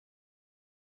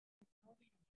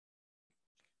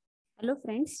Hello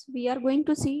friends, we are going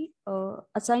to see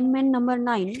assignment number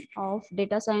 9 of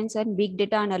Data Science and Big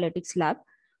Data Analytics Lab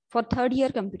for third year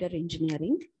computer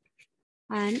engineering.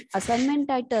 And assignment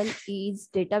title is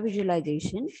data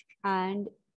visualization, and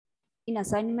in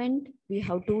assignment we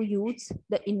have to use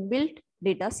the inbuilt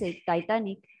dataset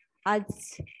Titanic as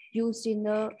used in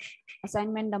the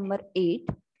assignment number 8.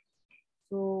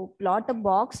 So plot a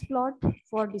box plot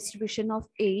for distribution of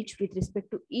age with respect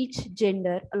to each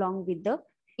gender along with the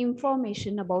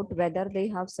information about whether they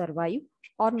have survived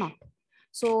or not.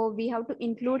 So we have to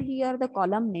include here the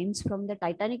column names from the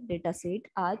Titanic dataset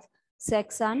as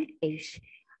sex and age.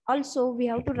 Also, we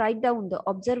have to write down the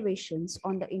observations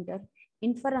on the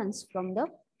inference from the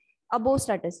above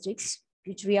statistics,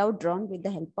 which we have drawn with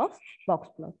the help of box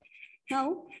plot.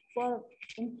 Now, for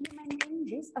implementing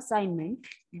this assignment,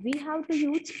 we have to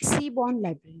use Seaborn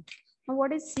library. Now,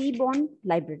 what is Seaborn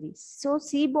library? So,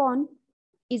 Seaborn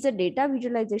is a data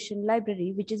visualization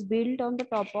library which is built on the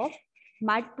top of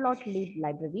matplotlib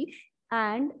library,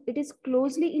 and it is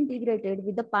closely integrated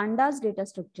with the pandas data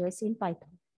structures in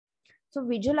Python. So,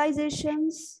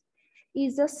 visualizations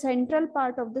is a central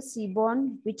part of the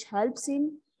Seaborn which helps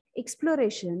in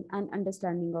exploration and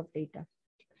understanding of data.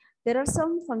 There are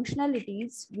some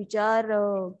functionalities which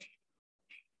are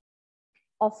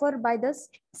offered by the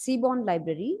Seaborn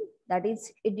library. That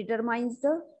is, it determines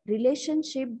the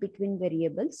relationship between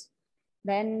variables.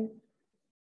 Then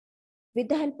with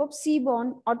the help of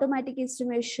Seaborn, automatic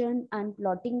estimation and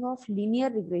plotting of linear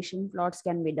regression plots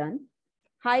can be done.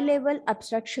 High-level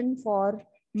abstraction for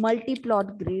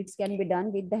multi-plot grids can be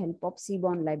done with the help of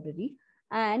Seaborn library,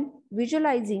 and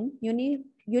visualizing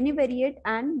univariate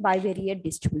and bivariate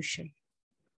distribution.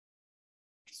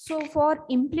 So for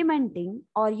implementing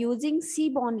or using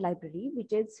Seaborn library,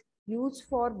 which is used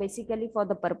for basically for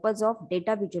the purpose of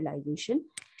data visualization,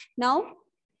 now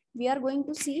we are going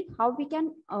to see how we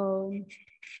can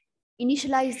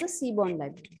initialize the Seaborn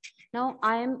library. Now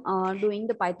I am doing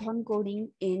the Python coding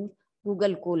in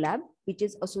Google Colab, which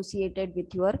is associated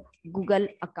with your Google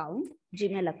account,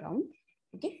 Gmail account.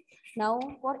 Okay. Now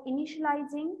for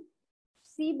initializing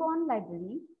Seaborn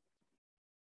library,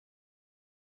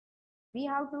 we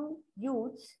have to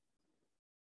use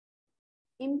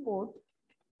import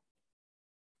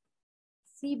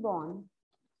Seaborn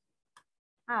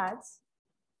as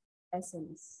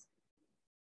SNS.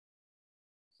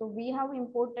 So we have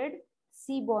imported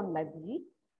Seaborn library.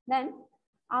 Then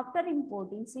after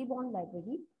importing Seaborn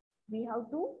library, we have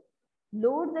to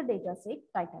load the dataset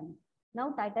Titanic.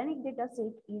 Now Titanic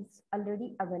dataset is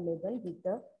already available with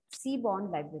the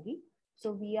Seaborn library.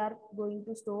 So we are going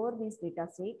to store this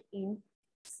dataset in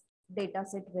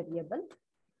dataset variable.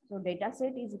 So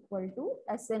dataset is equal to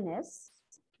SNS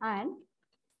and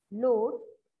load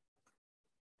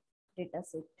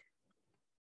dataset.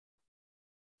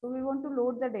 So we want to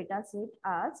load the dataset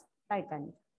as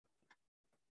Titanic.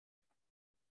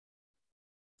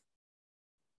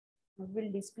 We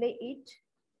will display it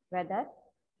whether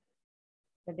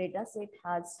the dataset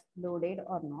has loaded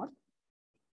or not.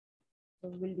 So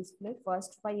we will display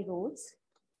first 5 rows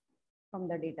from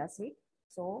the dataset.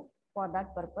 So for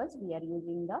that purpose, we are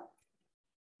using the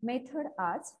method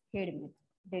as head method,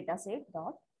 dataset.head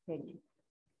method.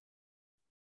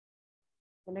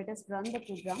 So let us run the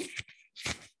program,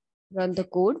 run the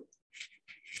code.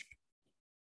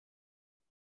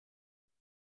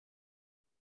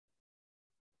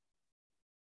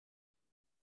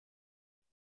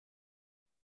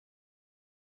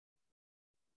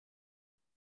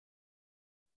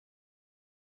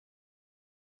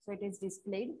 So it is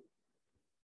displayed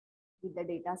with the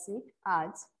dataset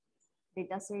as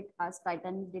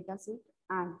Titanic dataset,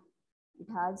 and it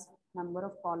has number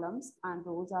of columns and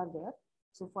rows are there.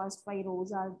 So first 5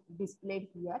 rows are displayed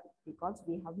here because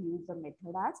we have used the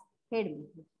method as head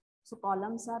method. So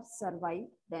columns are survive,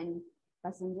 then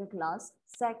passenger class,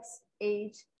 sex,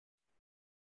 age,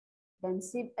 then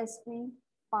ship SP,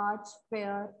 patch,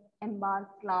 pair,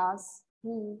 embark, class,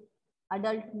 who,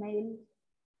 adult male,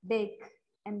 deck,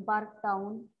 embark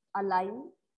town, alive,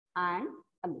 and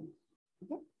alone.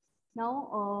 Okay.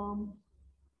 Now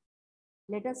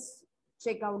let us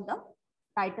check out the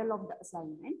title of the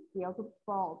assignment. We have to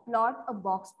plot a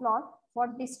box plot for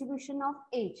distribution of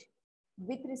age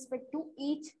with respect to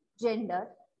each gender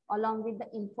along with the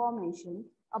information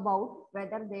about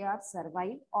whether they are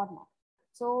survived or not.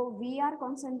 So we are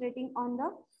concentrating on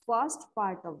the first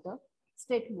part of the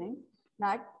statement,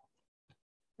 that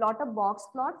plot a box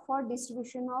plot for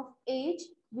distribution of age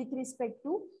with respect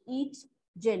to each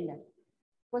gender.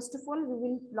 First of all, we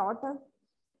will plot a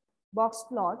box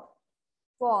plot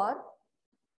for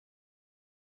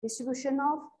distribution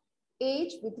of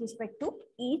age with respect to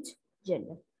each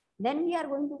gender. Then we are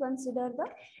going to consider the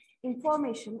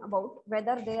information about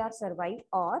whether they are survived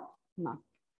or not.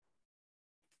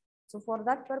 So for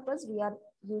that purpose, we are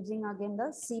using again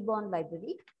the Seaborn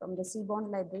library. From the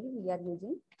Seaborn library, we are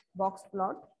using box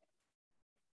plot.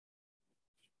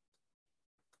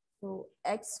 So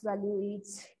X value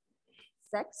is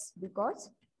sex because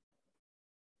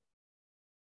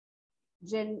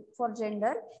for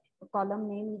gender, column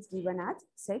name is given as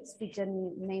sex, feature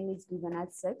name is given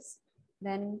as sex.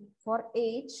 Then for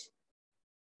age,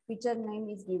 feature name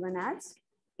is given as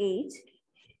age,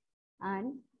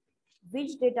 and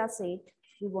which data set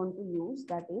we want to use,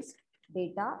 that is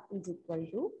data is equal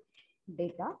to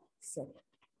data set.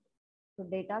 So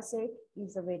data set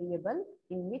is a variable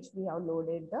in which we have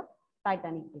loaded the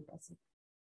Titanic data set.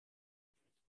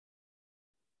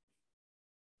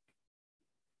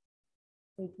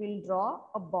 It will draw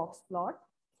a box plot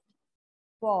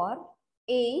for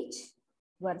age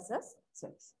versus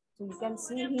sex. So you can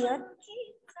see here.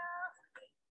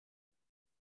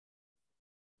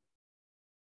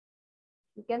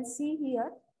 You can see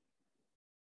here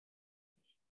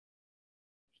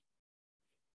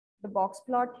the box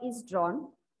plot is drawn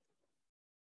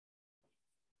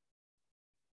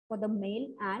for the male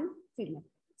and female,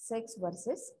 sex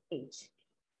versus age.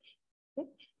 Okay.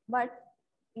 But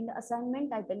in the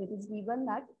assignment title, it is given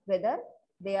that whether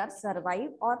they are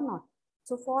survive or not.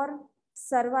 So for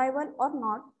survival or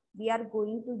not, we are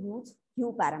going to use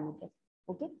hue parameter.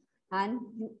 Okay. And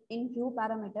in hue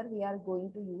parameter, we are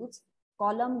going to use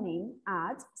column name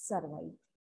as survive.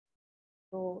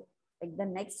 So like the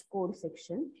next code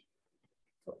section.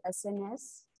 So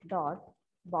SNS dot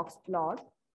box plot.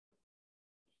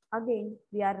 Again,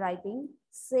 we are writing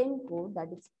same code, that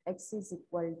is X is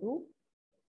equal to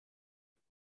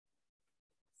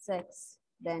sex,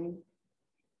 then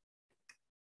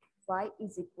Y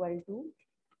is equal to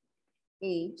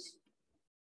age,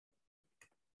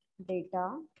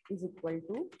 data is equal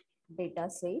to data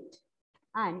set,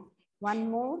 and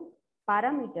one more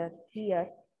parameter here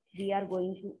we are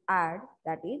going to add,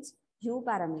 that is hue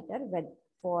parameter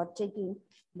for checking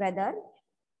whether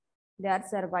they are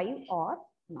survive or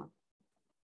not.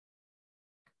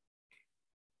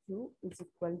 Hue is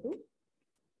equal to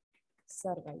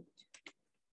survived.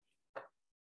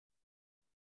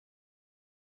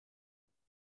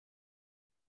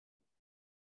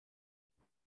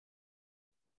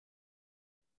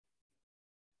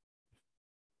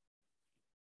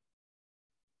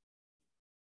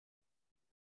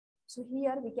 So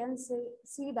here we can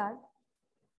see that,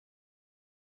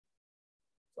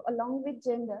 so along with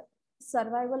gender,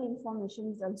 survival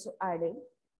information is also added,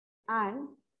 and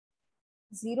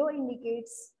 0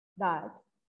 indicates that,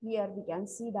 here we can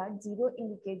see that 0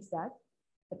 indicates that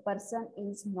the person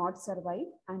is not survived,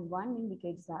 and 1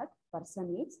 indicates that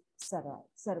person is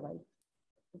survived.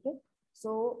 Okay,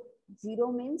 so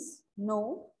 0 means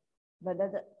no, whether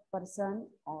the person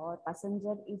or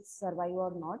passenger is survived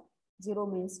or not. 0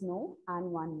 means no, and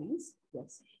 1 means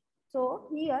yes. So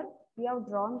here we have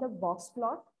drawn the box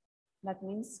plot. That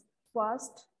means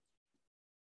first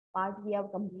part we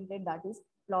have completed, that is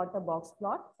plot a box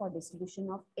plot for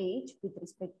distribution of age with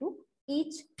respect to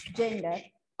each gender,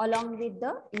 along with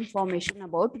the information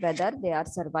about whether they are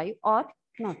survived or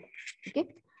not.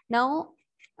 Okay. Now,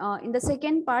 in the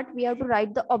second part, we have to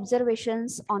write the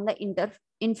observations on the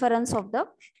inference of the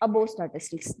above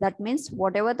statistics. That means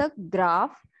whatever the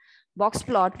graph box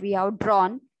plot we have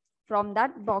drawn, from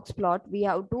that box plot we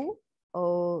have to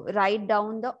write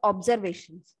down the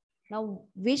observations. Now,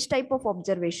 which type of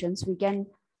observations we can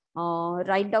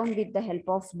write down with the help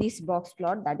of this box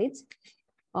plot, that is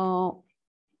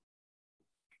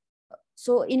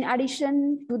so in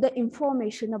addition to the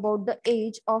information about the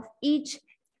age of each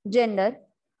gender,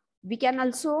 we can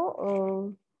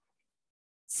also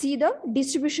see the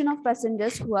distribution of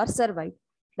passengers who are survived.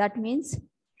 That means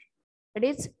it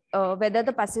is whether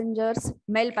the passengers,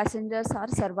 male passengers, are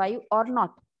survived or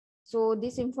not. So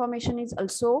this information is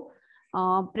also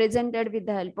presented with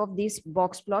the help of this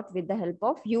box plot with the help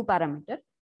of hue parameter.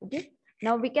 Okay.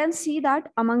 Now we can see that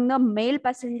among the male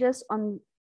passengers, on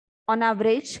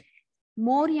average,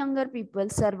 more younger people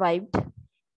survived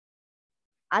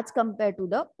as compared to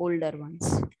the older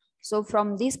ones. So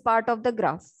from this part of the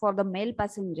graph, for the male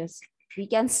passengers, we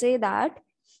can say that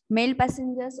male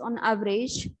passengers on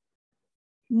average,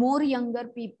 more younger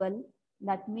people,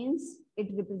 that means it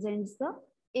represents the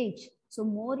age. So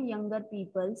more younger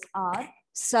peoples are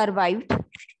survived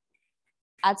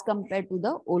as compared to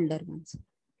the older ones.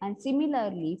 And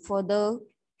similarly, for the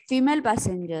female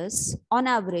passengers, on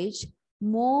average,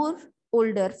 more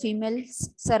older females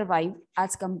survive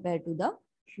as compared to the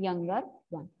younger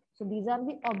one. So these are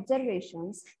the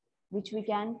observations which we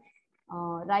can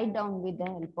write down with the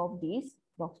help of these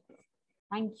box plots.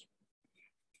 Thank you.